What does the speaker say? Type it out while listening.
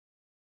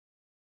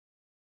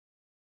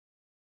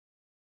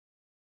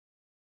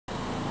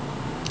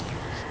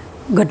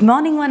Good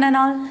morning one and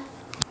all.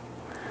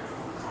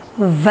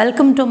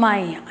 Welcome to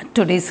my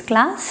today's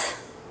class.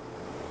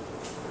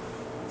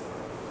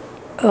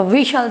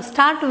 We shall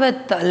start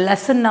with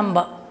lesson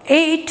number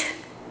 8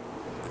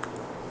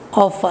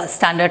 of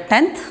standard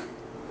 10th.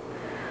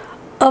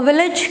 A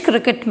village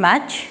cricket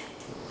match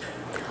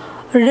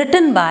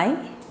written by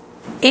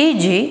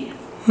A.J.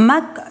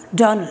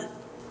 MacDonald.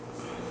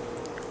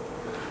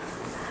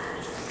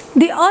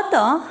 The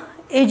author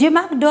A.J.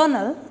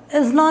 MacDonald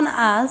is known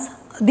as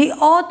the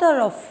author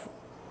of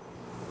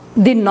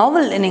the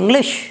novel in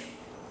English.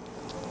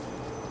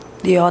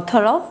 The author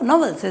of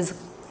novels is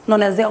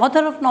known as the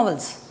author of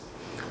novels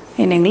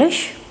in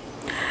English.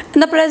 In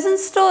the present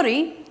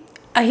story,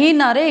 he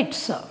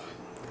narrates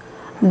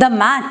the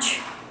match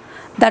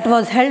that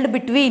was held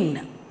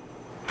between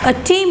a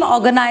team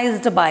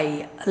organized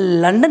by a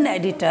London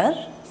editor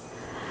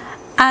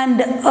and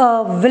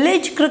a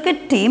village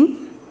cricket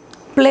team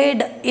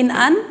played in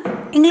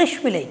an English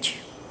village.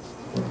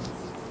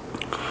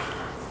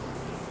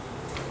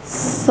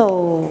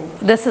 So,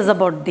 this is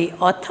about the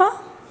author.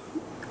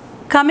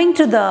 Coming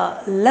to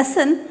the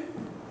lesson,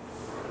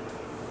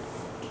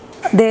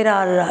 there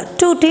are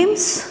two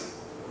teams,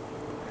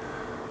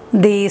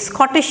 the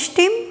Scottish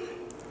team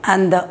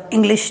and the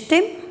English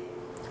team.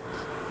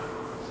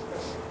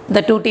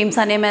 The two teams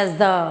are named as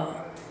the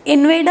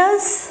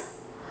Invaders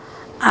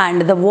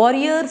and the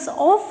Warriors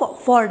of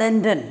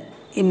Fordenden.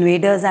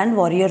 Invaders and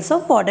Warriors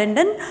of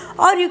Fordenden,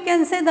 or you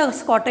can say the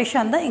Scottish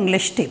and the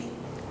English team.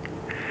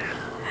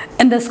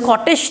 In the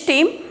Scottish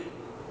team,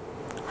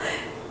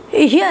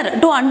 here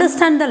to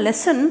understand the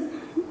lesson,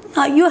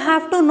 you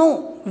have to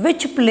know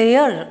which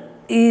player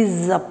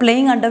is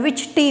playing under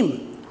which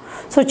team.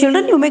 So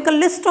children, you make a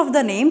list of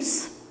the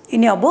names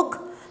in your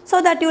book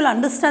so that you will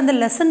understand the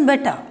lesson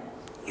better.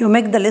 You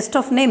make the list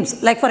of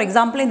names. Like for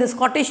example, in the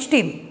Scottish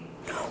team,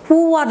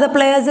 who are the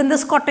players in the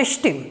Scottish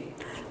team?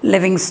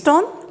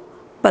 Livingstone,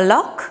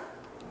 Pollock,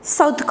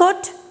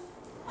 Southcote,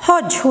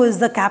 Hodge, who is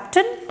the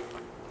captain,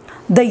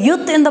 the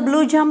youth in the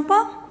blue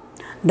jumper,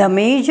 the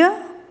major,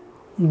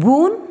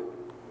 Boone,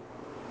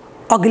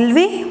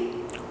 Ogilvy,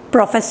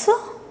 Professor,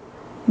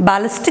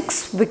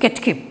 Ballistics,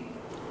 wicketkeeper,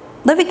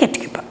 the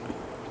wicketkeeper.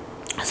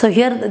 So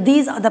here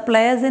these are the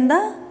players in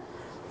the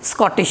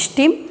Scottish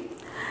team,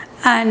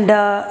 and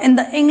in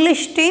the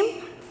English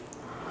team,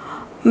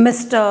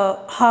 Mr.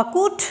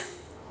 Harcourt,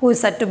 who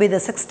is said to be the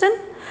sexton,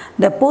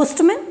 the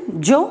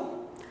postman,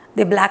 Joe,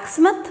 the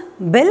blacksmith,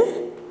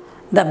 Bill,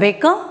 the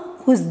baker,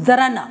 who is the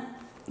runner.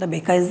 The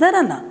baker is the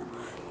runner.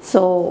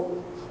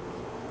 So,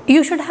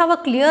 you should have a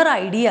clear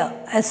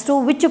idea as to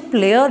which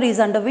player is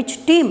under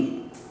which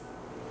team.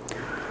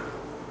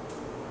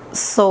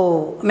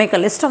 So, make a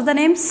list of the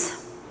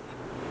names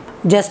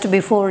just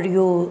before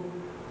you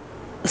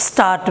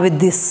start with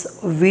this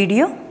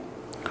video.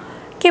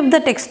 Keep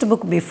the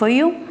textbook before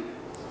you.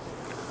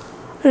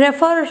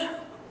 Refer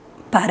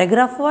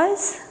paragraph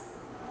wise.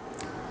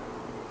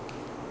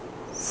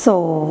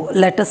 So,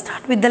 let us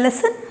start with the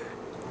lesson.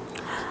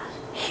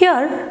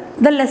 Here,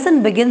 the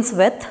lesson begins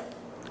with,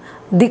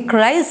 the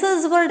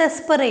crises were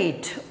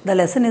desperate. The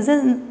lesson is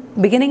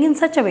beginning in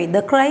such a way.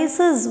 The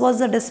crisis was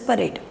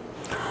desperate.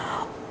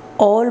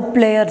 All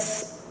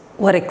players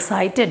were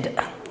excited.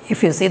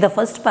 If you see the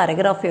first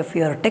paragraph of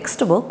your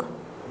textbook,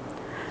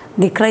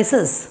 the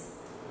crisis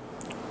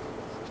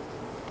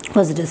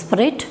was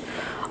desperate.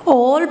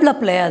 All the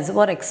players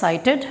were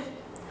excited.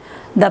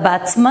 The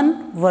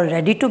batsmen were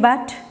ready to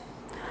bat.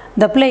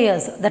 The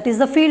players, that is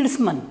the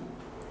fieldsmen,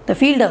 the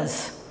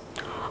fielders,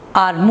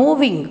 are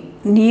moving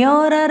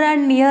nearer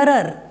and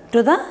nearer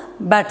to the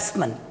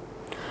batsman.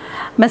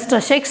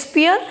 Mr.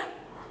 Shakespeare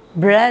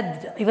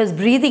breathed, he was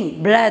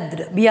breathing,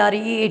 breathed,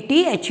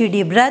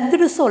 B-R-E-A-T-H-E-D,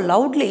 breathed so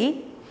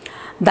loudly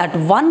that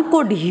one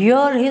could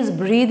hear his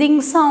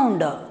breathing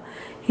sound.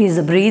 His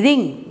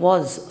breathing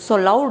was so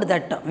loud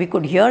that we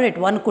could hear it,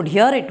 one could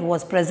hear it,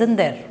 was present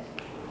there.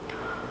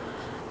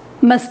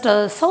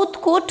 Mr.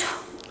 Southcote,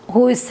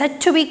 who is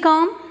said to be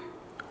calm,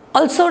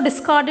 also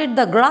discarded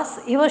the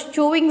grass he was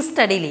chewing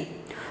steadily.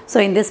 So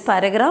in this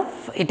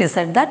paragraph, it is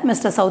said that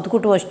Mr.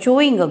 Southcote was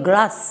chewing a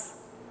grass.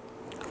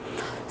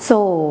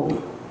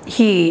 So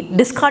he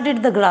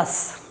discarded the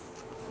grass.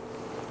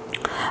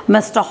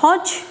 Mr.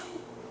 Hodge,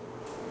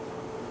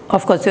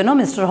 of course you know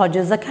Mr. Hodge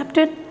is the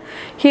captain.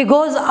 He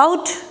goes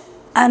out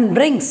and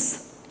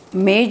brings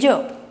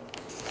Major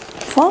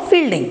for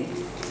fielding.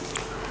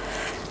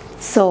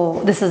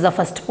 So this is the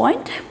first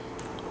point.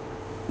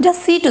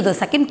 Just see to the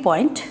second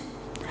point.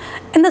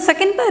 In the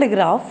second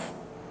paragraph,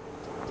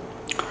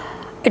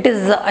 it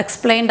is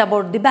explained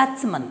about the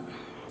batsmen.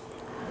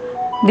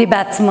 The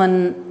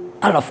batsmen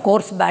are of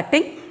course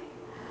batting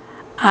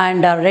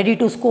and are ready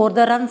to score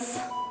the runs.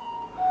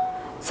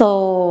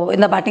 So,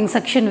 in the batting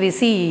section we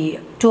see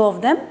two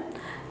of them,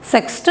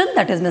 Sexton,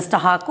 that is Mr.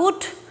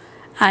 Harcourt,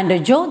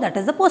 and Joe, that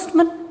is the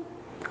postman.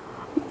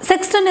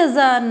 Sexton is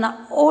an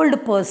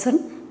old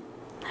person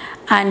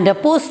and the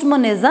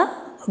postman is a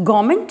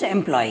government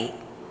employee.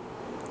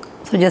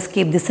 So just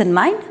keep this in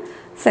mind.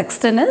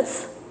 Sexton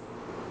is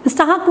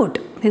Mr. Harcourt,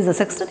 he is a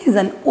sexton, he is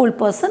an old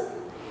person,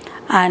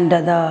 and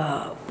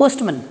the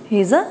postman, he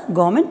is a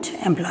government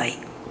employee.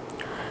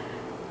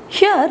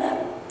 Here,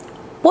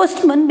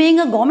 postman being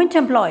a government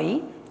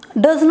employee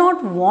does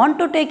not want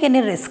to take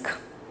any risk.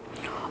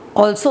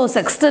 Also,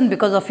 sexton,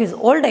 because of his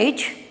old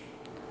age,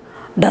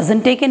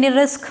 doesn't take any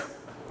risk.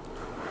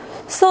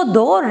 So,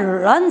 though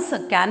runs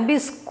can be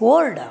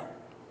scored,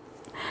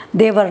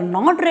 they were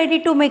not ready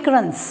to make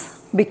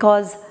runs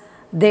because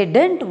they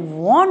didn't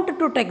want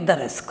to take the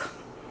risk.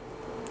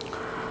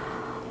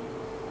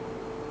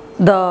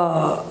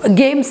 The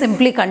game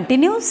simply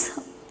continues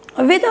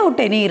without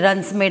any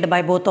runs made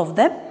by both of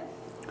them.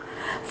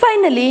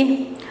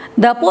 Finally,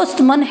 the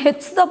postman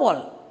hits the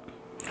ball,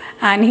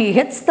 and he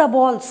hits the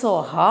ball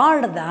so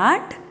hard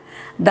that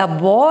the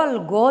ball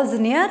goes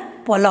near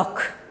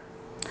Pollock.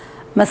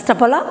 Mr.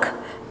 Pollock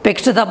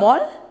picked the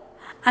ball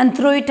and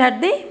threw it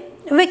at the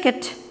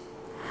wicket.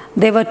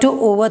 There were 2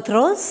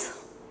 overthrows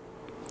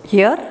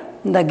here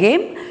in the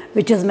game,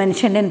 which is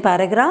mentioned in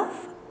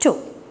paragraph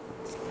 2.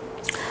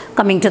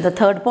 Coming to the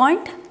third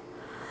point,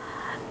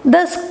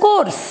 the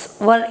scores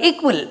were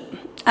equal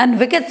and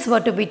wickets were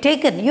to be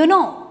taken. You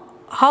know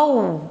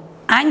how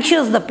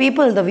anxious the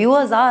people, the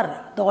viewers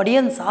are, the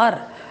audience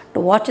are to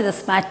watch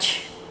this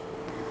match.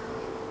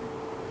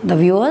 The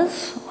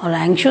viewers are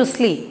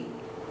anxiously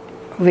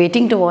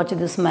waiting to watch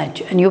this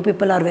match, and you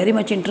people are very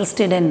much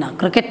interested in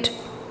cricket.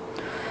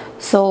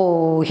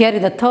 So here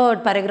in the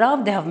third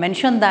paragraph, they have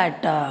mentioned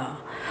that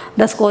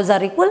the scores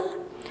are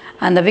equal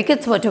and the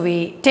wickets were to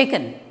be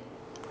taken.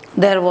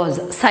 There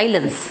was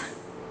silence.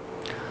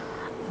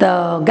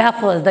 The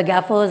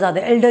gaffers are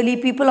the elderly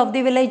people of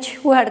the village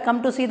who had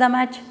come to see the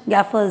match.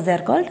 Gaffers they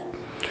are called.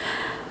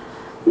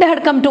 They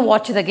had come to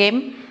watch the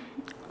game.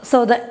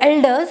 So the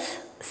elders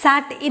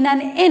sat in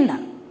an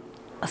inn,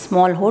 a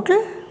small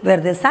hotel where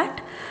they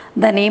sat.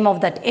 The name of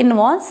that inn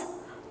was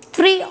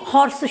 3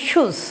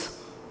 Horseshoes.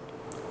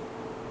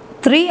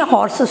 3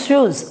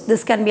 Horseshoes.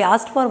 This can be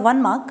asked for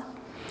 1 mark.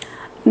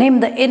 Name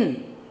the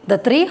inn, the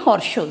 3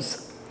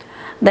 Horseshoes.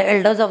 The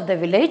elders of the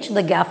village,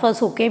 the gaffers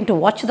who came to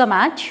watch the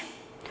match,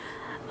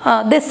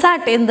 they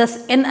sat in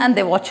this inn and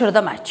they watched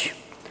the match.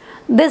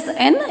 This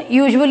inn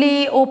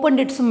usually opened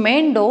its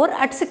main door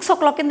at 6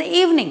 o'clock in the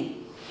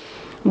evening.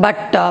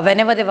 But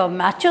whenever there were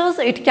matches,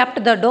 it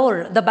kept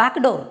the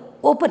back door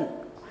open.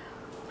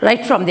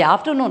 Right from the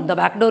afternoon, the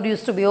back door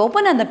used to be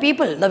open, and the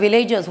people, the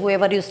villagers,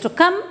 whoever used to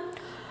come,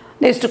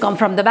 they used to come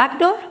from the back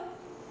door.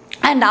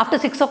 And after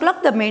 6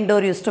 o'clock, the main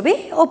door used to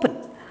be open.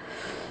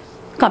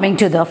 Coming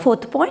to the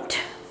fourth point,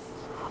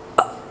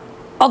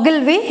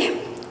 Ogilvy,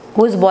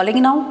 who is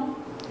bowling now?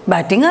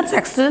 Batting or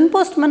sexton and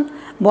postman?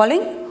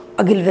 Bowling.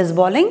 Ogilvy is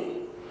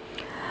bowling.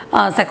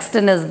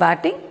 Sexton is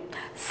batting.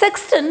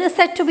 Sexton is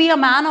said to be a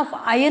man of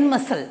iron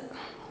muscle.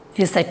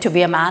 He is said to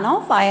be a man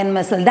of iron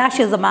muscle. Dash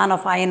is a man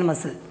of iron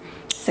muscle.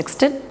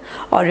 Sexton,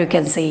 or you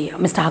can say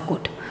Mr.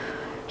 Harcourt.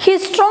 He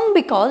is strong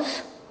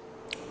because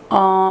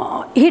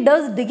he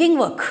does digging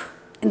work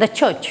in the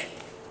church.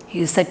 He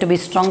is said to be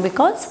strong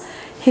because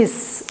he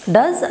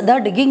does the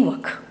digging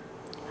work.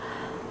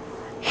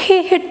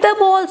 He hit the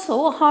ball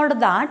so hard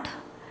that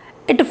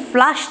it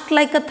flashed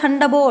like a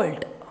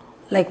thunderbolt.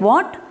 Like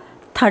what?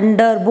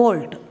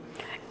 Thunderbolt.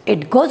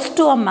 It goes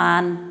to a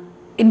man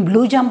in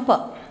blue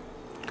jumper.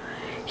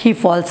 He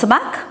falls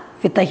back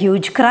with a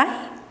huge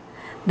cry.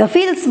 The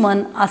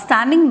fieldsmen are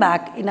standing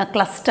back in a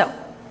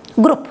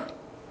group.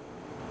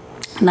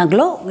 In a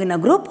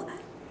group,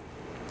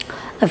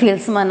 the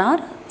fieldsmen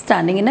are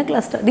standing in a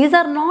cluster. These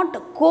are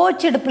not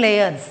coached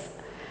players.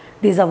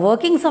 These are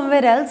working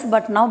somewhere else,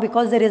 but now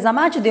because there is a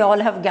match, they all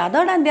have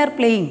gathered and they are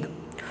playing.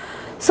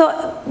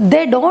 So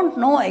they don't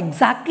know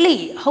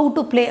exactly how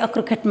to play a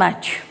cricket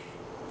match.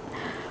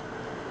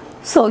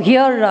 So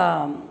here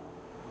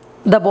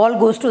the ball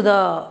goes to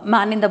the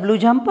man in the blue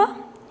jumper.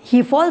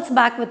 He falls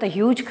back with a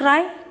huge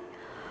cry.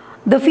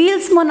 The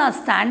fieldsmen are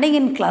standing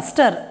in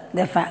cluster.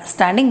 They are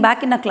standing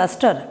back in a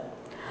cluster.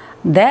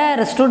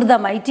 There stood the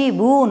mighty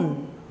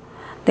Boone.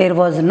 There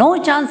was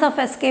no chance of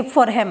escape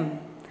for him.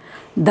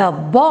 The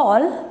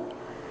ball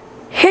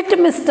hit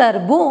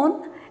Mr.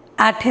 Boone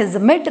at his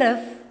midriff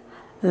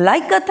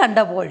like a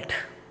thunderbolt.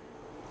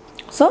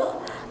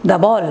 So the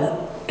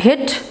ball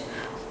hit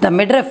the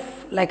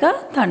midriff like a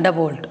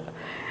thunderbolt.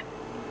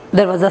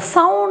 There was a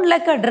sound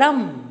like a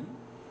drum.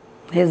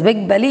 His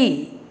big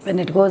belly when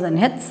it goes and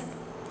hits.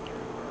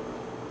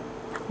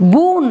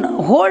 Boone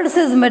holds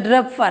his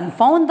midriff and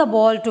found the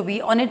ball to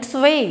be on its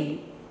way.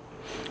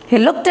 He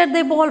looked at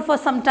the ball for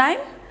some time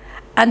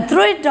and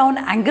threw it down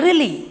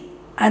angrily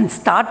and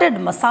started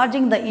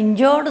massaging the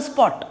injured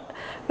spot.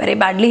 Very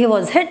badly he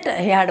was hit,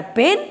 he had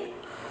pain.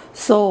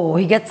 So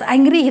he gets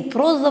angry, he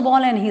throws the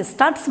ball and he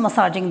starts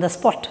massaging the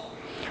spot.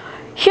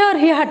 Here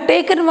he had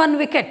taken 1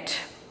 wicket.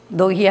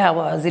 Though he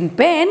was in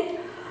pain,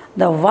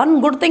 the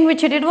one good thing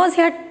which he did was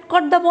he had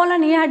caught the ball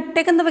and he had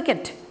taken the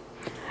wicket.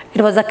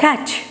 It was a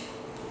catch.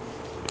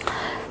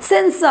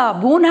 Since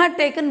Boone had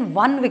taken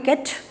 1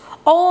 wicket,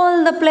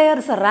 all the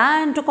players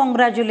ran to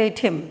congratulate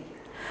him.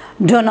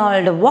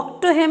 Donald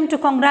walked to him to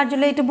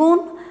congratulate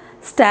Boone.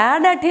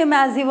 stared at him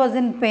as he was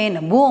in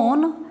pain.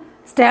 Boone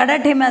stared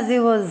at him as he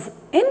was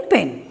in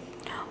pain.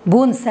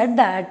 Boone said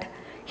that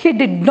he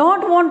did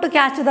not want to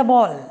catch the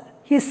ball.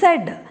 He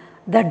said,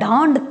 the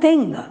darned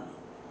thing.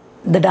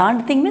 The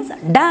darned thing means,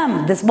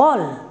 damn this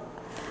ball.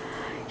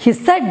 He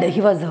said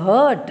he was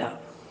hurt.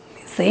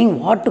 Saying,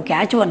 what, to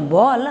catch one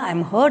ball? I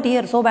am hurt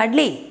here so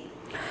badly.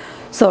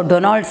 So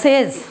Donald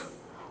says,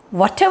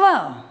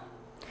 whatever.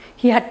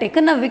 He had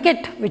taken a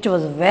wicket which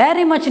was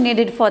very much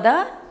needed for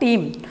the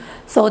team.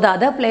 So the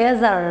other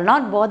players are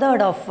not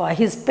bothered of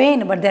his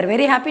pain, but they are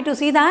very happy to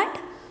see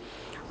that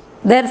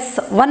there's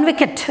one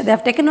wicket. They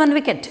have taken one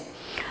wicket.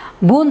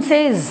 Boone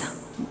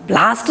says,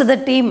 blast the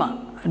team.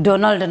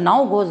 Donald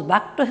now goes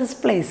back to his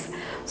place.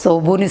 So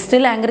Boone is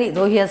still angry.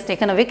 Though he has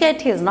taken a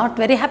wicket, he is not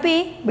very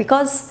happy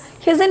because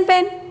he is in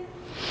pain.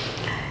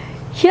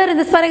 Here in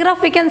this paragraph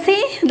we can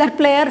see that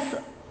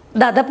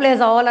the other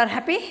players all are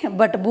happy,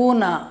 but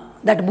Boone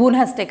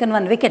has taken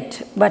one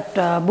wicket. But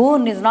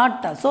Boone is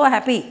not so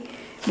happy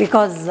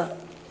because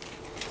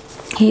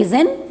he is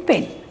in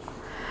pain.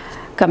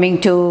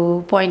 Coming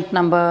to point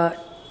number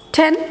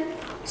 10.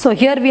 So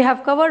here we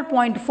have covered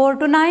point 4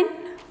 to 9.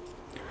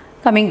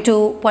 Coming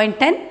to point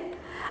 10.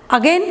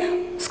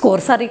 Again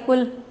scores are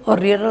equal, or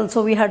here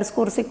also we had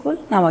scores equal.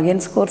 Now again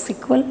scores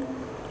equal.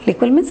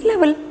 Equal means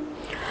level.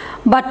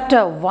 But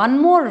one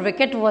more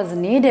wicket was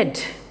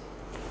needed.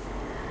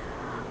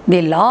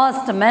 The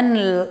last man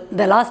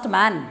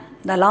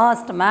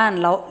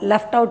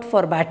left out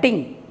for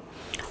batting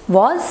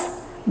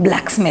was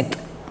Blacksmith.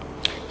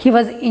 He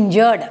was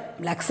injured.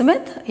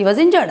 Blacksmith, he was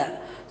injured.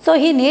 So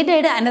he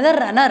needed another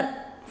runner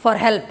for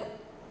help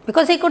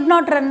because he could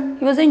not run.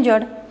 He was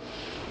injured.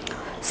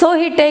 So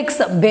he takes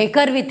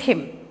Baker with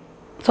him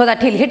so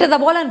that he'll hit the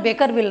ball and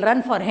Baker will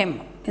run for him.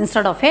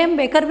 Instead of him,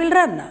 Baker will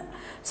run.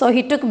 So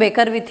he took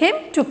Baker with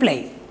him to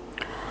play.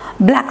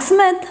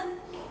 Blacksmith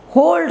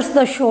holds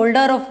the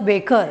shoulder of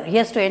Baker. He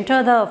has to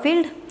enter the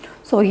field.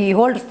 So he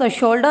holds the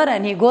shoulder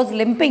and he goes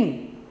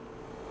limping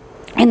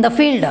in the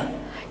field.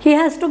 He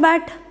has to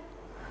bat.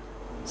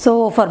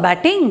 So for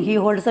batting, he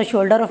holds the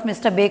shoulder of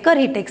Mr. Baker.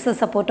 He takes the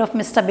support of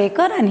Mr.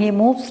 Baker and he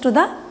moves to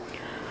the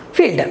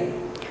field.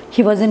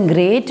 He was in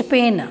great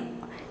pain.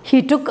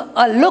 He took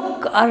a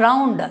look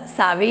around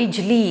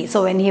savagely.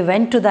 So when he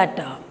went to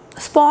that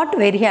spot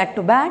where he had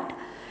to bat,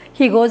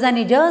 he goes and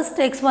he just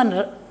takes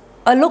a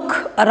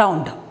look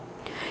around.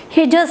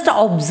 He just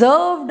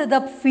observed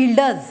the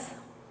fielders.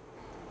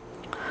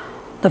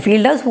 The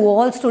fielders who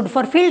all stood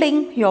for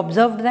fielding, he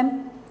observed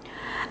them.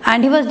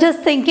 And he was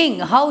just thinking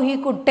how he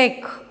could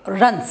take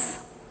runs.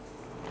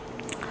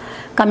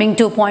 Coming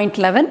to point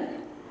 11.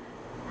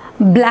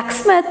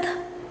 Blacksmith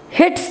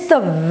hits the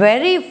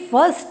very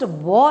first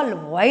ball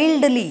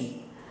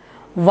wildly.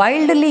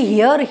 Wildly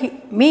here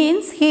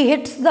means he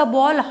hits the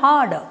ball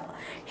hard.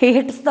 He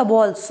hits the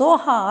ball so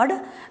hard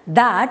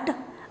that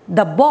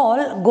the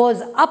ball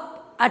goes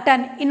up at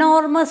an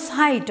enormous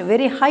height.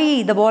 Very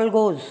high the ball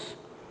goes.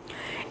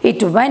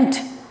 It went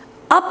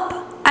up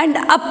and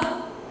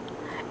up.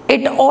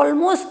 It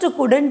almost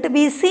couldn't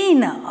be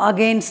seen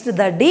against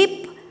the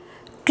deep,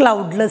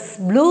 cloudless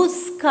blue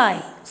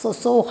sky.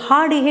 So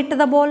hard he hit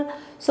the ball.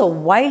 So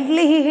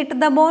wildly he hit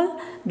the ball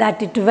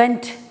that it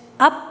went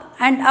up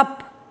and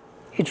up.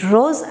 It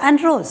rose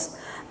and rose.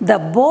 The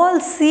ball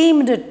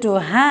seemed to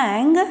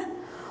hang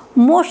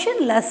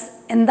motionless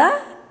in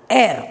the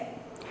air.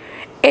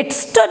 It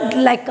stood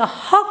like a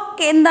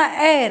hawk in the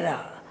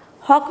air.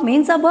 Hawk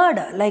means a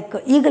bird, like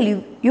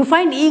eagle. You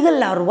find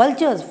eagle or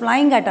vultures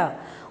flying at a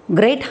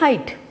great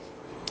height.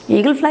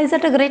 Eagle flies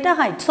at a greater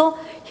height. So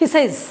he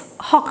says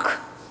hawk.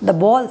 The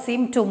ball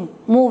seemed to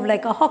move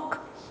like a hawk.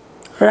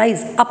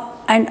 Rise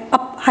up and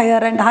up, higher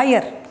and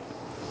higher.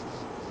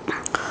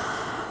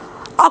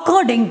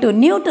 According to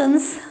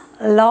Newton's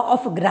law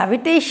of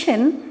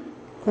gravitation,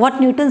 what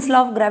Newton's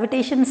law of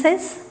gravitation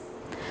says?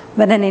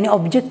 When an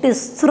object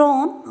is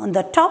thrown on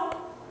the top,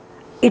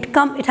 it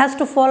has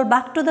to fall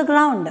back to the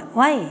ground.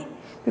 Why?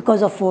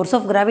 Because of force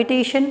of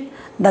gravitation,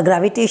 the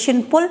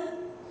gravitation pull,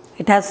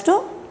 it has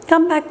to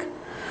come back.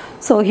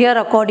 So here,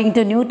 according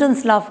to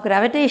Newton's law of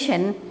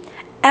gravitation,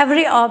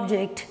 every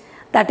object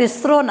that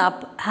is thrown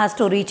up has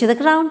to reach the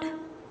ground.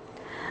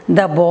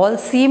 The ball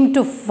seemed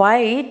to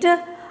fight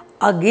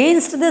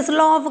against this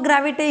law of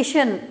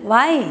gravitation.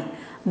 Why?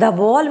 The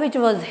ball which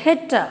was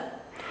hit,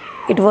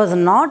 it was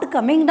not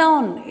coming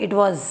down, it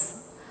was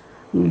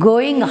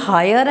going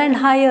higher and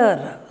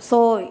higher.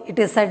 So it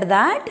is said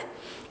that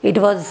it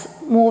was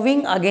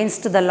moving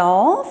against the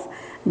law of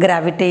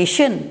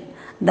gravitation.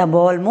 The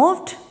ball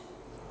moved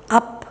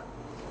up.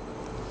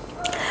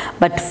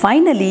 But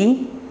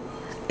finally,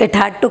 it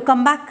had to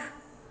come back.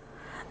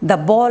 The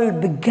ball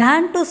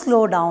began to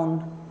slow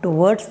down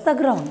towards the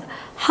ground.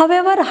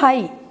 However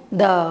high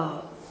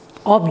the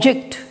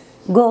object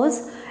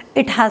goes,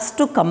 it has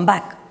to come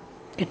back.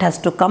 It has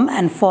to come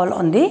and fall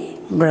on the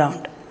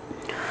ground.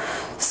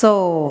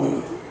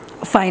 So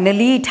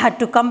finally it had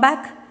to come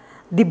back.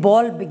 The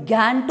ball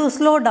began to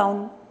slow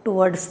down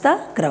towards the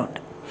ground.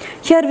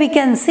 Here we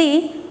can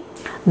see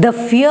the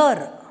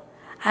fear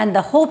and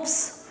the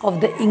hopes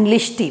of the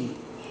English team.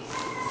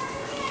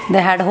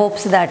 They had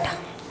hopes that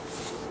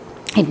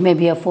it may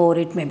be a 4,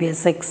 it may be a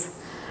 6.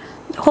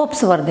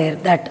 Hopes were there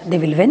that they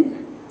will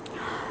win.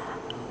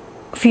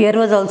 Fear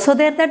was also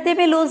there that they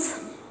may lose.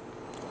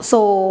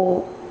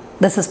 So,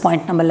 this is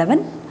point number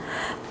 11.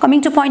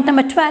 Coming to point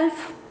number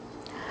 12.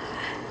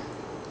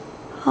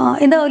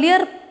 In the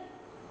earlier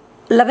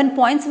 11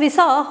 points, we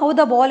saw how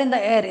the ball in the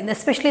air,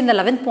 especially in the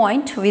 11th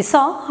point, we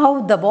saw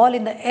how the ball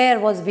in the air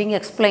was being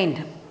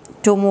explained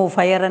to move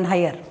higher and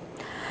higher.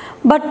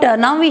 But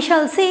now we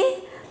shall see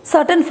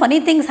certain funny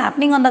things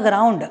happening on the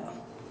ground.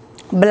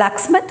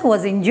 Blacksmith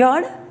was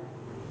injured,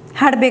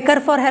 had Baker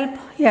for help.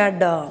 He had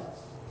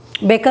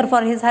Baker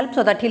for his help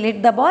so that he'll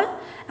hit the ball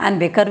and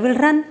Baker will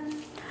run.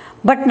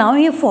 But now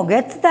he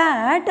forgets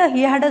that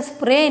he had a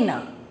sprain.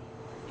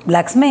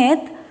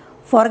 Blacksmith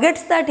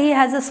forgets that he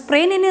has a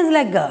sprain in his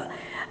leg.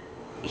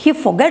 He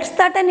forgets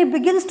that and he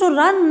begins to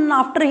run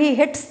after he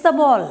hits the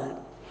ball.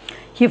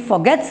 He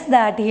forgets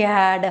that he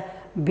had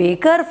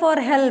Baker for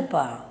help.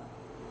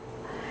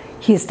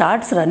 He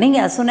starts running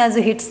as soon as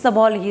he hits the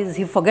ball.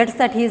 He forgets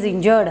that he is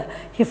injured.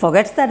 He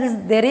forgets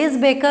that there is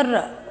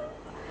Baker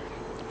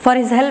for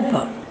his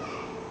help.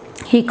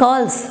 He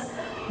calls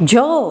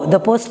Joe, the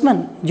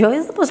postman. Joe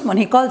is the postman.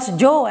 He calls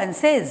Joe and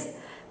says,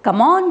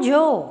 "Come on,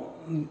 Joe."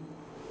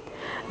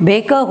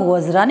 Baker, who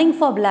was running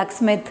for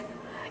Blacksmith,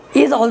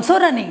 is also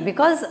running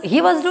because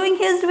he was doing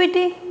his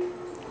duty.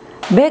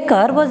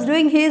 Baker was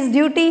doing his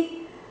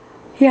duty.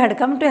 He had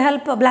come to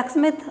help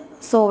Blacksmith.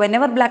 So,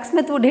 whenever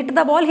Blacksmith would hit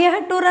the ball, he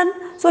had to run.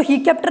 So,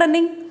 he kept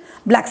running.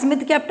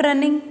 Blacksmith kept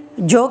running.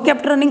 Joe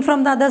kept running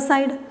from the other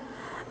side.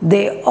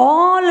 They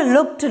all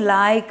looked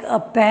like a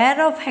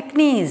pair of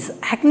hackneys.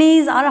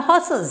 Hackneys are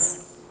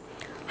horses.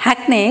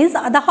 Hackneys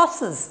are the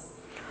horses.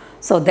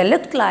 So, they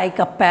looked like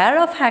a pair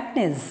of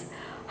hackneys.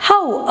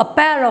 How a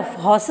pair of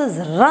horses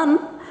run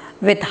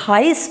with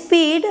high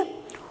speed,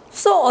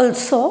 so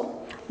also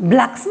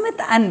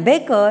Blacksmith and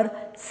Baker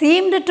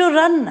seemed to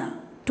run,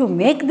 to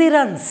make the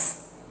runs.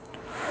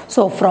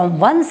 So, from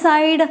one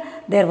side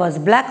there was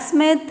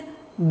Blacksmith,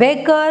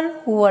 Baker,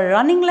 who were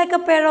running like a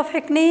pair of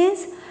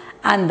hackneys,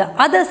 and the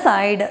other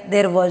side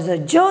there was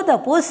Joe the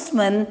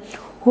postman,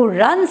 who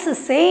runs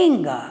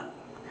saying,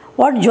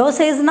 what Joe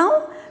says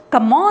now?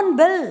 "Come on,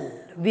 Bill."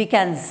 We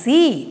can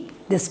see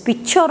this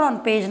picture on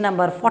page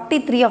number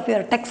 43 of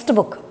your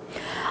textbook.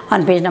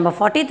 On page number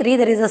 43,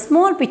 there is a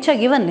small picture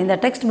given in the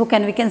textbook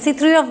and we can see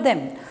 3 of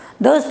them.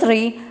 Those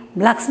 3,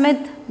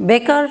 Blacksmith,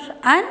 Baker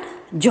and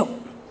Joe.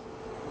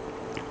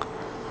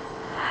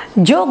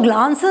 Joe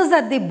glances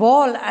at the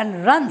ball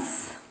and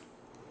runs.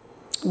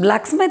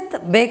 Blacksmith,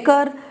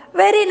 Baker,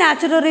 very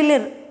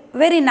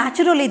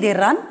naturally they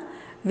run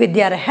with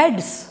their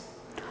heads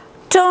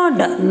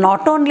turned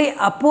not only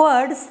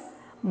upwards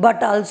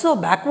but also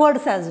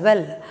backwards as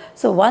well.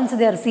 So, once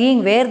they are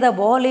seeing where the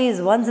ball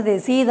is, once they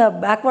see the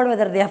backward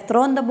whether they have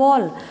thrown the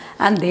ball,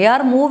 and they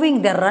are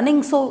moving, they are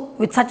running so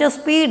with such a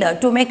speed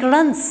to make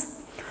runs.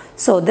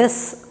 So,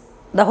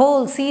 the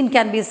whole scene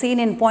can be seen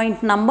in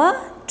point number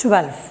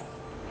 12.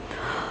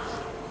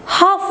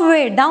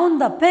 Halfway down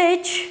the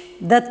pitch,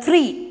 the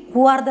 3,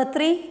 who are the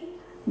 3?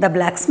 The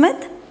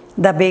Blacksmith,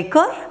 the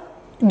Baker,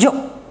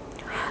 Joe.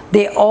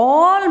 They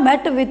all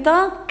met with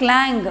a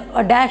clang,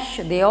 a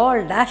dash. They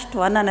all dashed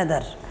one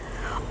another.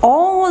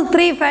 All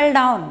 3 fell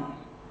down.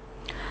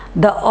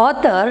 The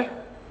author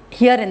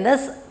here in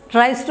this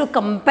tries to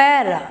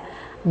compare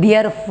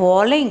their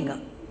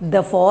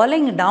the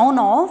falling down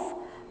of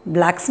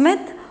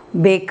Blacksmith,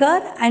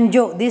 Baker and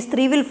Joe. These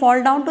 3 will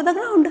fall down to the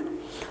ground.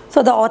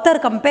 So, the author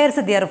compares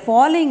their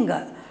falling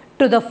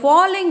to the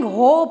falling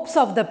hopes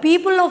of the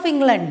people of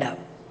England.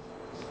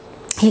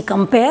 He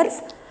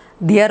compares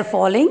their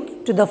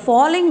falling to the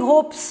falling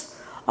hopes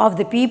of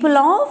the people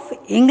of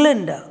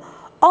England.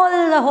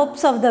 All the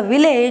hopes of the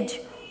village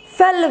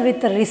fell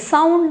with a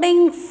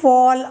resounding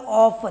fall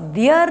of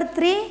their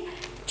 3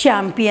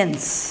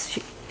 champions.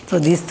 So,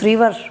 these 3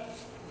 were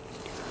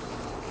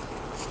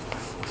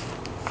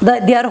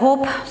their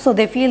hope. So,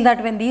 they feel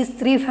that when these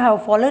 3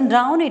 have fallen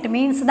down, it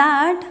means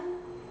that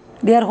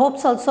their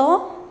hopes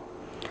also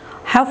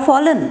have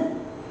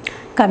fallen.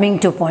 Coming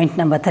to point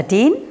number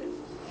 13.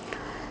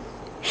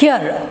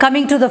 Here,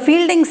 coming to the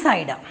fielding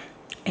side,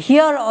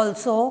 here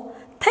also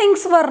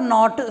things were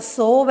not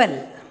so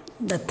well.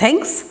 The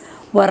things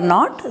were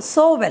not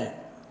so well.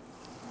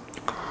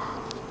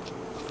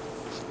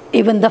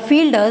 Even the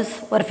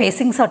fielders were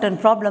facing certain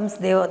problems.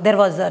 There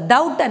was a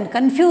doubt and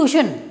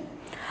confusion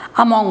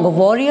among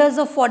warriors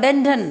of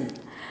Fordenden,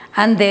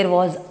 and there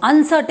was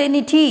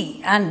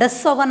uncertainty and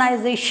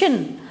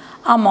disorganization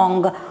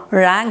among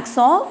ranks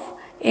of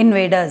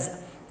invaders.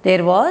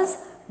 There was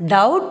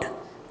doubt,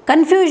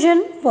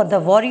 confusion for the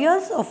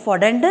warriors of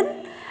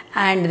Fordenden,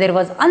 and there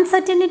was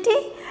uncertainty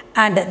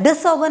and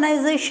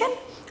disorganization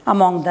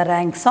among the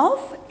ranks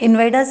of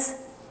invaders.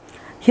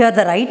 Here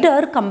the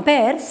writer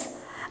compares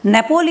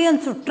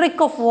Napoleon's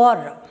trick of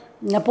war.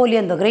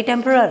 Napoleon, the great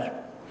emperor,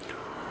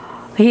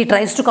 he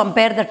tries to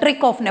compare the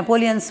trick of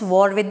Napoleon's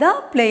war with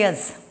the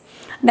players.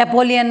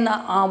 Napoleon,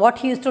 what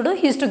he used to do?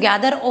 He used to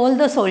gather all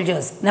the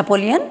soldiers.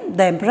 Napoleon,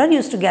 the emperor,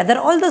 used to gather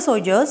all the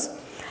soldiers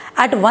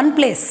at one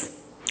place.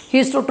 He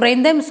used to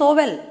train them so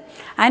well,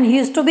 and he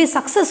used to be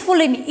successful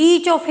in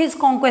each of his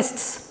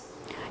conquests.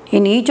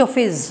 In each of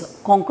his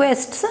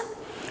conquests,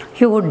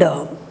 he would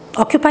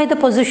occupy the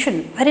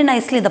position very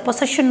nicely, the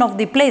possession of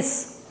the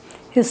place.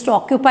 He used to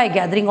occupy,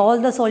 gathering all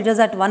the soldiers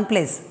at one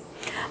place.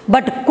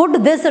 But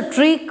could this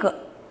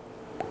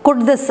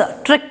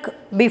trick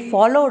be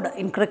followed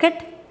in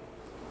cricket?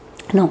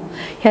 No.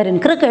 Here in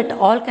cricket,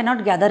 all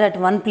cannot gather at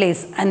one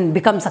place and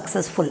become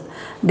successful.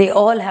 They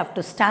all have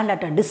to stand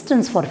at a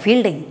distance for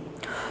fielding.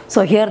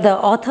 So here the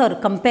author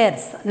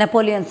compares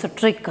Napoleon's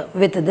trick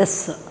with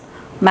this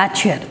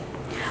match here.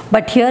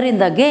 But here in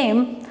the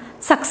game,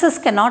 success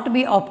cannot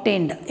be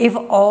obtained if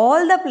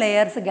all the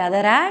players gather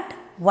at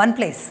one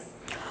place.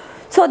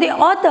 So the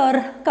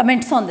author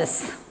comments on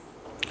this.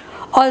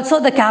 Also,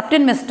 the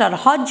captain, Mr.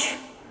 Hodge,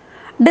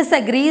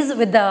 disagrees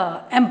with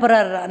the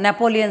Emperor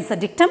Napoleon's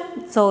dictum.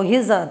 So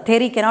his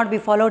theory cannot be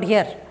followed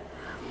here.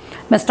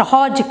 Mr.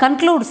 Hodge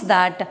concludes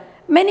that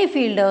many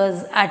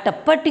fielders at a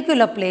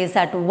particular place,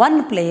 at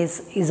one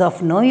place, is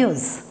of no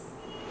use.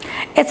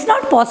 It's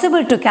not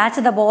possible to catch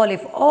the ball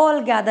if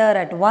all gather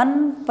at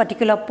one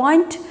particular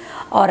point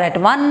or at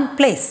one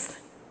place.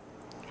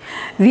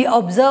 We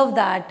observe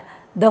that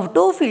the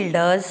two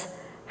fielders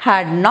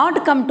had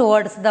not come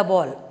towards the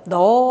ball. They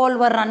all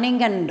were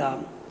running and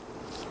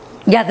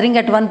gathering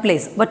at one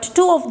place, but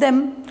two of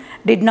them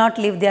did not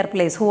leave their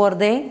place. Who were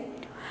they?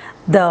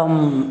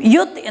 The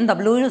youth in the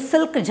blue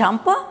silk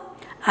jumper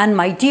and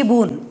mighty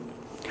Boone.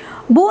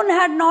 Boone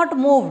had not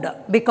moved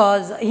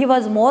because he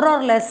was more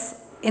or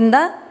less in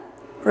the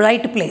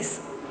right place.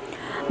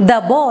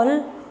 The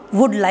ball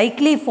would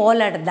likely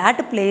fall at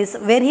that place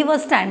where he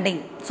was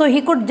standing. So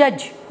he could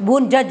judge,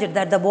 Boone judged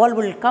that the ball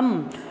will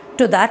come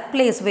to that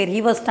place where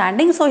he was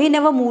standing, so he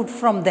never moved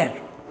from there.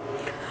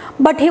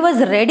 But he was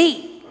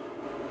ready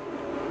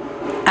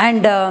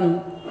and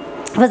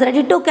was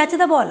ready to catch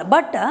the ball.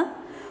 But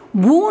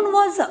Boone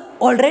was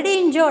already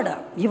injured.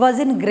 He was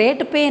in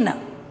great pain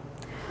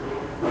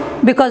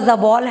because the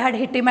ball had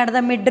hit him at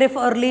the midriff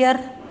earlier.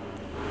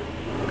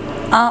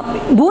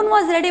 Boone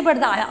was ready, but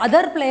the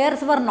other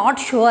players were not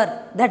sure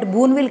that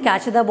Boone will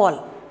catch the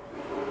ball.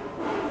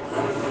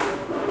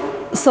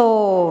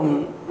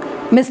 So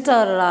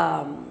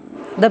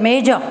the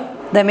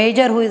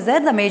major who is there,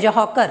 the Major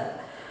Hawker,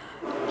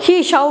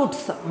 he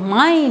shouts,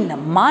 "Mine,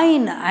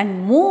 mine,"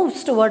 and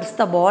moves towards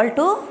the ball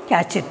to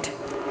catch it.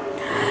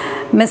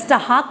 Mr.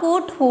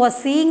 Harcourt, who was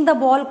seeing the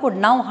ball, could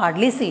now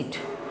hardly see it.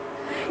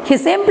 He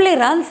simply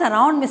runs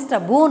around Mr.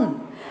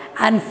 Boone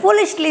and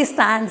foolishly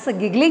stands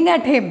giggling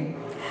at him.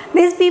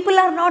 These people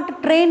are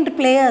not trained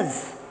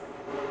players.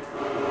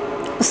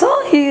 So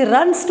he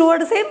runs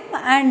towards him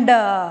and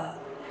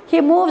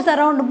he moves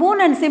around Boone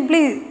and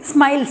simply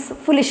smiles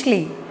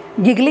foolishly.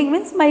 Giggling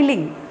means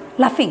smiling,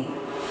 laughing.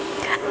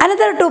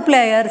 Another two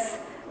players,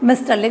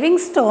 Mr.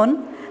 Livingstone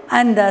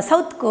and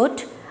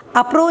Southcote,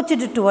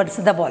 approached towards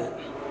the ball.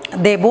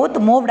 They both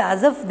moved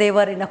as if they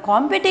were in a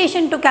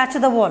competition to catch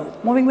the ball,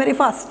 moving very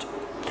fast.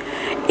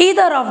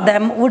 Either of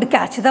them would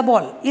catch the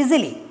ball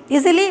easily.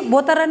 Easily,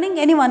 both are running,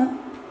 anyone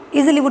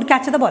easily would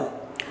catch the ball.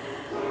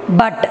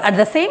 But at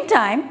the same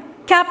time,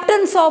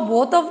 captain saw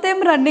both of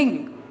them running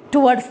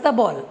towards the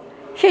ball.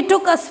 He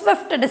took a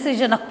swift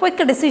decision, a quick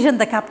decision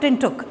the captain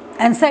took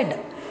and said,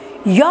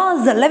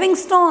 "Yours,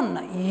 Livingstone,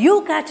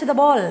 you catch the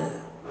ball."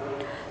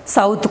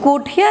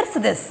 Southcote hears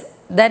this.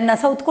 Then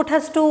Southcote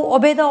has to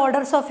obey the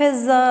orders of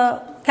his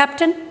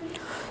captain.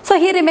 So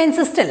he remains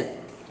still.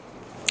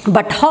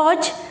 But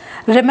Hodge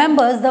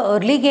remembers the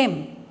early game.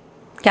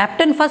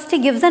 Captain first he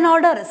gives an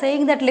order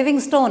saying that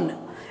Livingstone,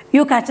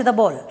 you catch the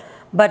ball.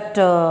 But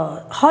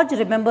Hodge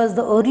remembers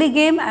the early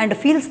game and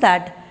feels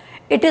that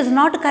it is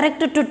not correct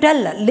to tell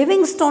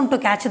Livingstone to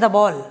catch the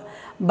ball,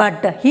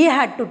 but he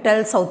had to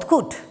tell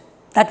Southcote.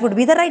 That would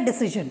be the right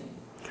decision.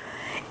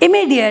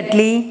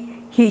 Immediately,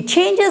 he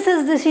changes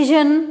his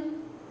decision.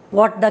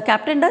 What the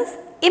captain does?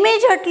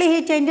 Immediately, he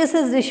changes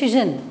his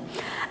decision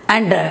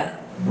and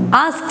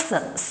asks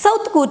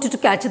Southcote to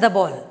catch the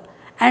ball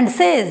and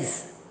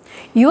says,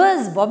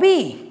 "Yours, Bobby."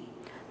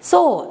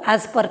 So,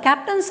 as per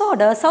captain's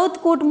order,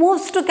 Southcote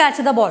moves to catch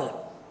the ball.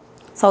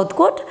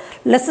 Southcote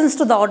listens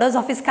to the orders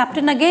of his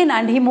captain again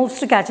and he moves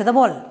to catch the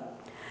ball.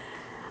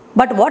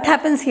 But what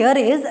happens here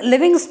is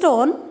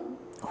Livingstone,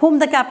 whom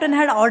the captain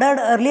had ordered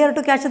earlier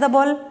to catch the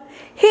ball,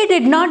 he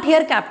did not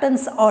hear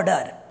captain's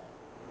order.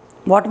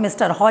 What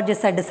Mr. Hodge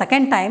said the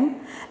second time,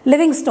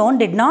 Livingstone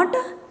did not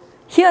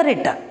hear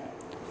it.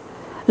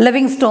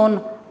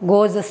 Livingstone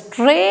goes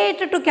straight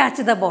to catch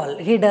the ball.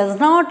 He does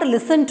not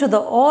listen to the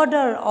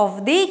order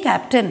of the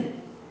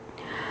captain.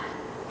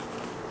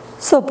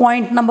 So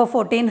point number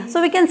 14.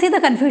 So we can see the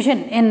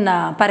confusion in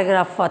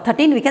paragraph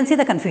 13. We can see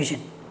the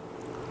confusion.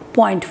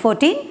 Point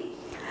 14.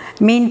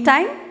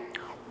 Meantime,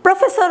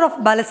 Professor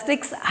of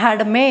Ballistics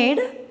had made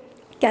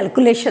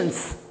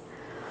calculations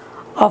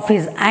of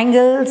his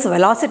angles,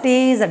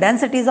 velocities, the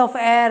densities of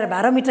air,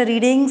 barometer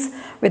readings.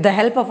 With the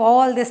help of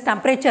all this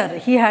temperature,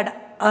 he had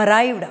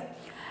arrived.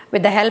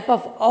 With the help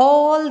of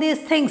all these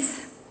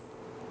things,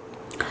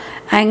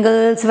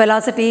 angles,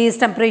 velocities,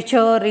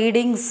 temperature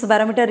readings,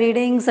 barometer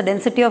readings,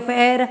 density of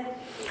air,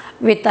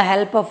 with the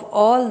help of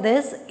all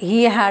this,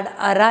 he had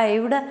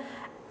arrived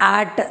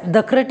at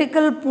the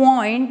critical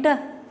point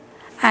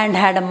and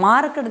had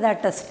marked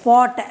that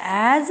spot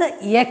as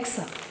X.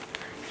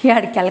 He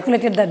had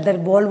calculated that the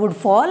ball would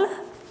fall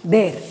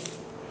there.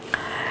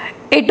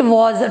 It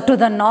was to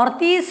the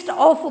northeast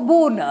of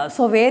Boone.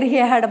 So where he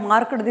had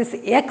marked this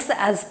X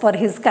as per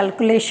his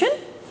calculation,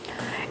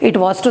 it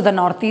was to the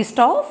northeast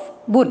of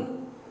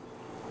Boone.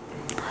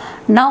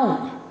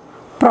 Now,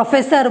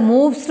 Professor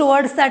moves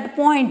towards that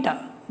point,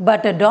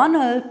 but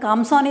Donald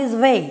comes on his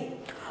way.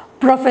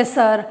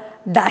 Professor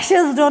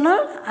dashes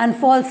Donald and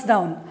falls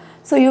down.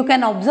 So you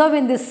can observe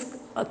in this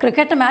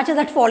cricket match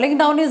that falling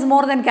down is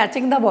more than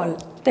catching the ball,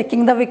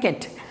 taking the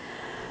wicket.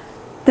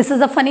 This is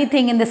the funny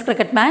thing in this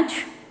cricket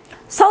match.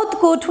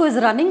 Southcote, who is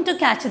running to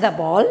catch the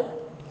ball,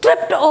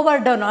 tripped over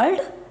Donald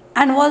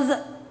and was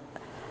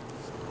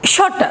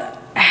shot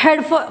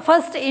head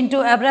first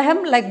into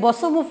Abraham like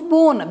bosom of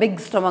Boone, big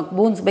stomach,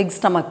 Boone's big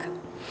stomach.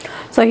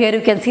 So here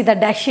you can see the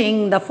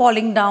dashing, the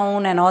falling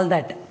down and all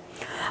that.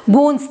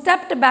 Boone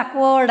stepped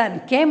backward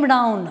and came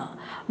down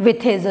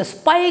with his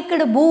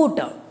spiked boot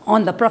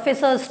on the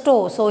professor's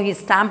toe. So he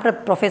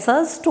stamped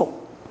professor's toe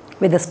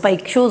with the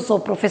spike shoes. So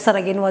professor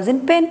again was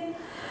in pain.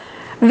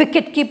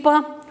 Wicket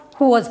keeper,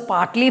 who was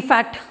partly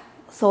fat.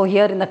 So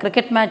here in the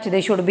cricket match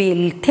they should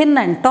be thin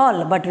and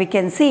tall, but we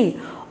can see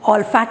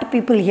all fat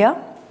people here.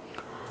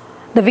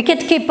 The wicket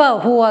keeper,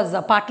 who was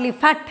partly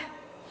fat,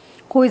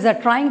 who is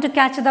trying to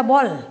catch the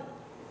ball,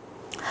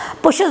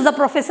 pushes the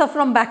professor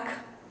from back.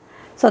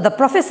 So the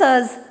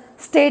professor's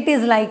state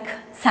is like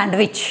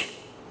sandwich.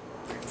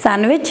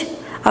 Sandwich,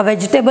 a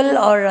vegetable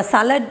or a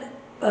salad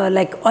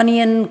like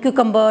onion,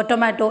 cucumber,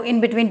 tomato in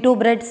between two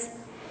bread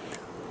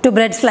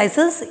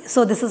slices.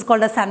 So this is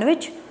called a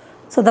sandwich.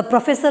 So the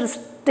professor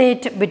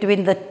state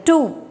between the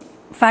two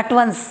fat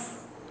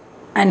ones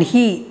and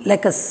he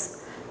like a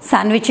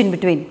sandwich in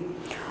between.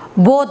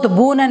 Both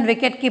Boone and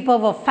wicketkeeper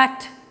were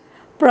fat.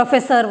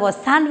 Professor was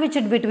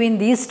sandwiched between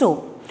these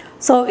two.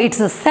 So it's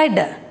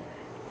said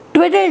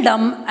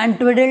twiddledum and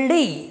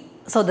twiddledee.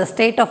 So the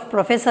state of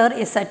professor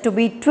is said to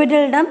be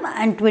twiddledum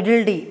and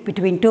twiddledee.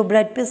 Between two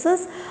bread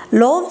pieces,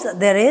 loaves,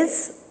 there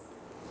is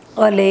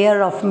a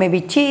layer of maybe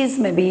cheese,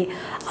 maybe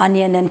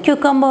onion and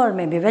cucumber, or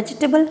maybe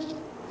vegetable.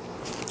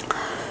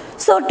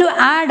 So to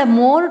add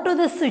more to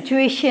the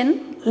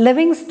situation,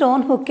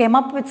 Livingstone, who came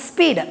up with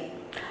speed,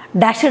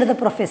 dashed the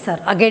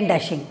professor, again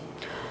dashing.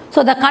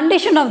 So the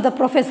condition of the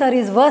professor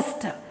is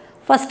worst.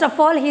 First of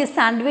all, he is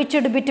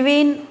sandwiched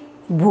between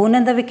Boone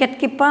and the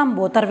wicketkeeper,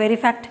 both are very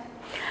fat.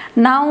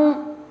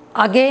 Now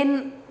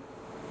again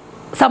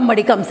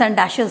somebody comes and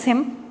dashes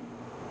him.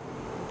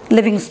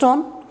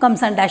 Livingstone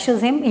comes and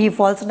dashes him, he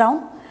falls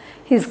down.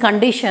 His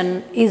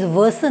condition is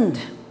worsened.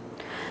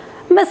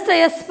 Mr.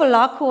 S.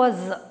 Pollock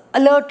was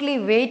alertly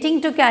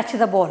waiting to catch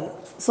the ball.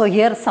 So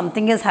here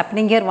something is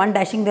happening here, one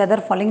dashing, the other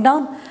falling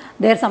down.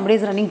 There somebody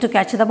is running to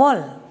catch the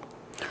ball.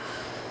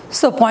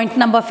 So point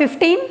number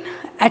 15,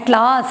 at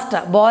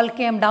last ball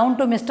came down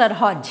to Mr.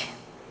 Hodge.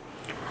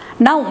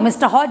 Now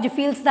Mr. Hodge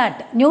feels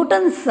that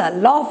Newton's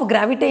law of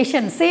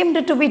gravitation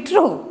seemed to be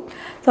true.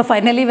 So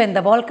finally when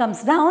the ball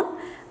comes down,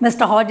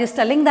 Mr. Hodge is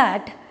telling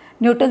that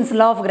Newton's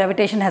law of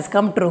gravitation has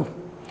come true.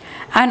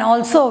 And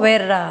also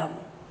where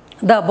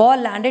the ball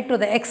landed to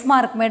the X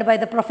mark made by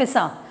the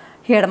professor,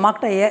 he had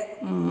marked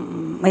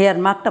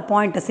a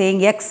point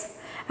saying X,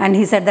 and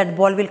he said that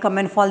ball will come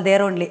and fall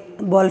there only.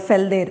 Ball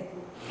fell there.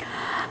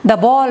 The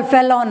ball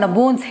fell on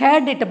Boone's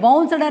head, it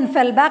bounced and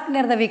fell back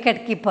near the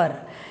wicket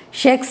keeper.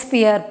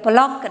 Shakespeare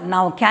Pollock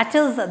now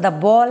catches the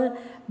ball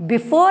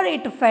before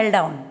it fell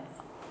down.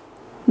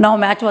 Now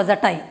match was a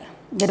tie.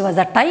 There was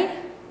a tie.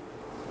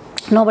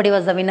 Nobody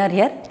was the winner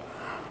here.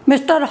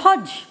 Mr.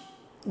 Hodge,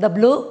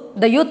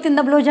 the youth in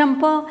the blue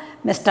jumper,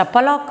 Mr.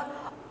 Pollock,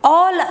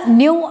 all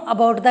knew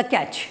about the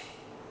catch.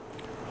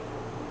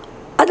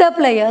 Other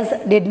players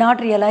did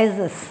not realize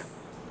this.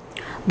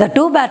 The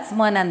two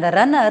batsmen and the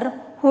runner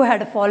who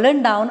had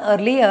fallen down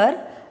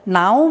earlier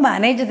now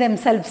managed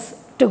themselves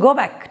to go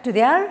back to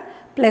their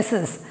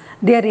places.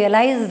 They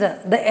realized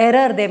the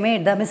error they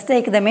made, the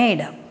mistake they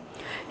made.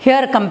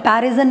 Here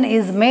comparison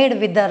is made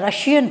with the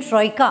Russian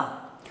troika.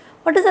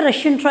 What is a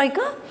Russian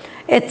troika?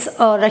 It's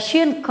a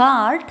Russian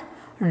cart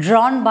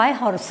drawn by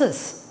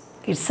horses.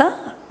 It's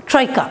a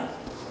troika.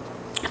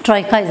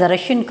 Troika is a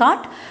Russian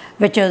cart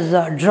which is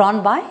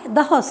drawn by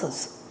the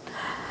horses.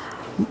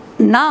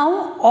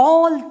 Now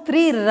all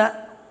three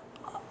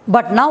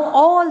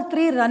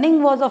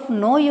running was of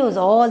no use.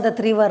 All the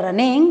three were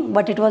running,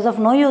 but it was of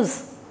no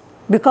use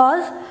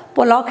because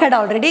Pollock had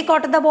already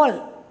caught the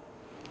ball.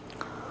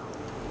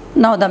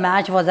 Now the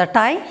match was a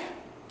tie.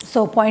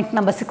 So point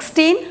number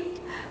 16.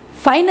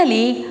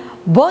 Finally,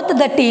 both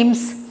the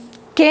teams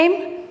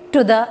came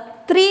to the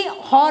three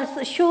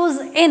horseshoes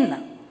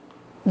inn.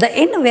 The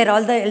inn where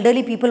all the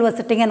elderly people were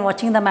sitting and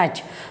watching the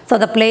match. So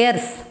the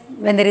players,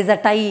 when there is a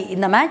tie in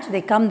the match,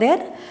 they come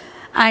there.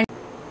 And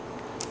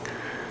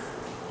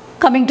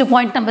coming to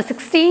point number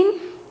 16,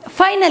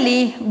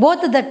 finally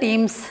both the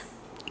teams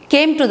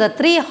came to the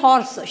three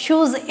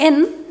horseshoes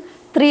inn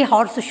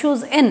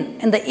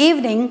in the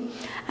evening,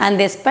 and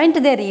they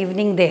spent their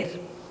evening there.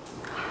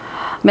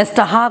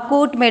 Mr.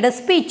 Harcourt made a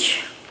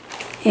speech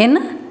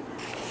in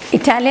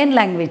Italian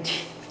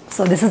language.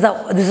 So this is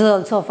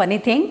also a funny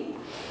thing.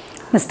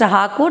 Mr.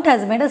 Harcourt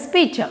has made a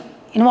speech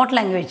in what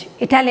language?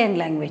 Italian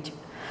language.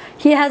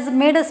 He has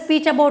made a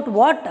speech about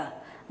what?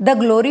 The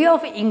glory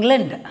of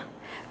England.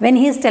 When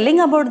he is telling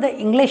about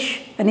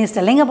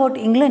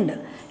England,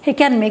 he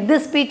can make the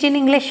speech in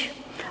English,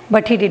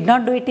 but he did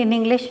not do it in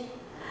English.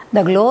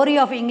 The glory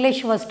of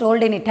English was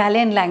told in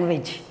Italian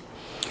language.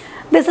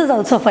 This is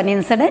also a funny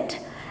incident.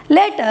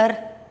 Later,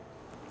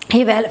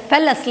 he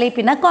fell asleep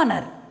in a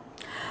corner.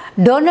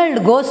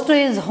 Donald goes to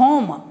his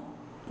home,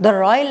 the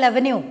Royal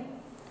Avenue.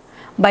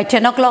 By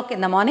 10 o'clock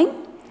in the morning,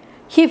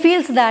 he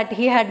feels that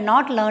he had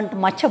not learnt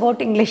much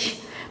about English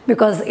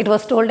because it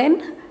was told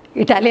in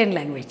Italian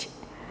language.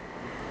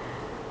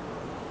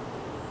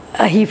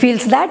 He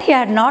feels that he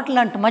had not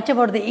learnt much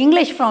about the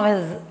English from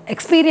his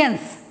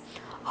experience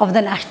of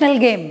the national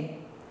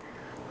game.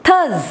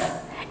 Thus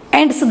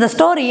ends the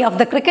story of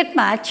the cricket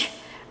match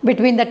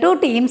between the two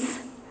teams,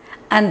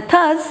 and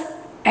thus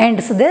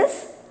ends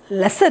this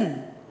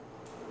lesson.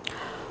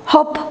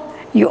 Hope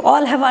you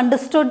all have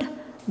understood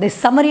the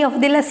summary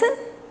of the lesson.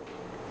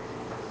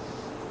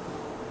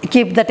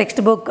 Keep the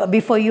textbook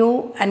before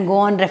you and go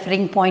on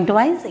referring point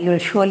wise. You will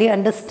surely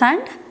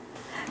understand.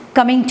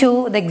 Coming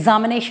to the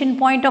examination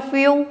point of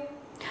view,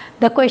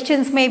 the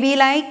questions may be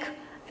like,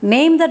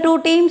 name the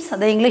two teams,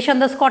 the English and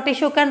the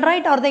Scottish you can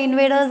write, or the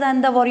invaders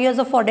and the warriors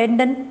of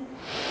Fordenden,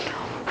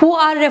 who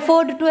are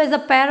referred to as a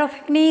pair of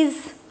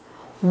hackneys.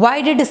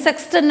 Why did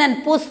Sexton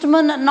and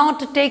Postman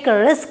not take a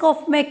risk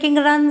of making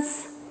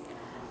runs?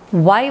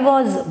 Why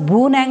was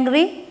Boone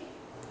angry?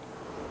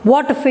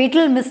 What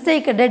fatal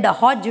mistake did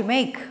Hodge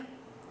make?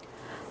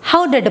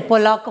 How did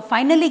Pollock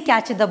finally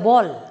catch the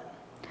ball?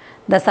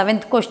 The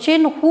seventh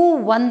question, who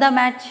won the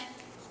match?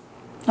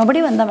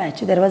 Nobody won the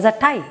match, there was a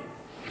tie.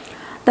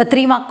 The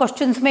 3-mark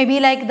questions may be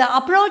like, the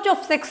approach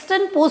of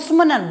Sexton,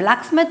 Postman and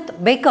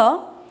Blacksmith Baker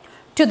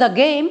to the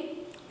game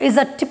is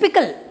a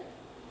typical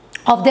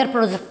of their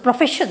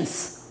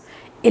professions.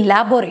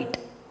 Elaborate.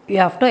 You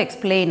have to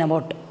explain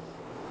about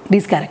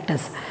these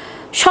characters.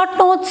 Short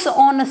notes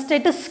on a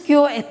status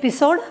quo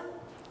episode.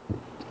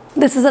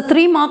 This is a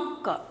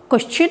 3-mark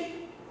question.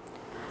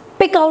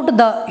 Pick out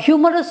the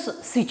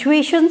humorous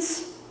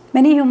situations.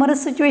 Many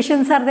humorous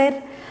situations are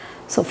there.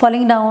 So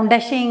falling down,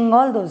 dashing,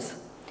 all those.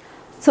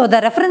 So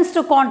the reference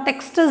to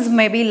contexts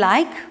may be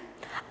like,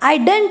 I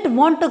didn't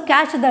want to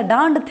catch the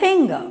darned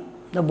thing.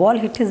 The ball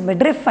hit his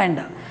midriff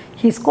and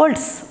he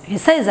scolds. He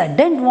says, I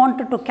didn't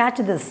want to catch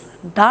this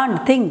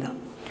darned thing.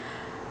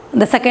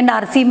 The second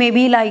RC may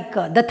be like,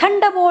 the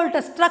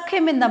thunderbolt struck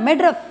him in the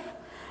midriff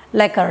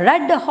like a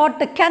red hot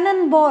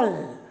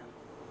cannonball.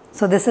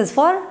 So this is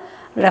for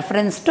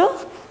reference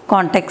to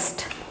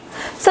context.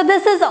 So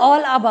this is all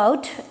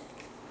about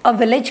a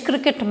village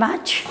cricket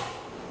match.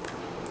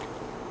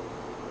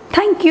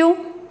 Thank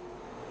you.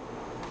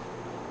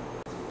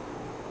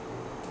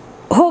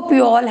 Hope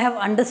you all have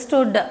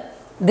understood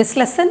this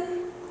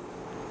lesson.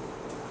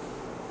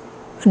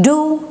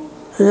 Do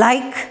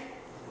like,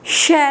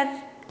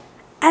 share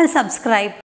and subscribe.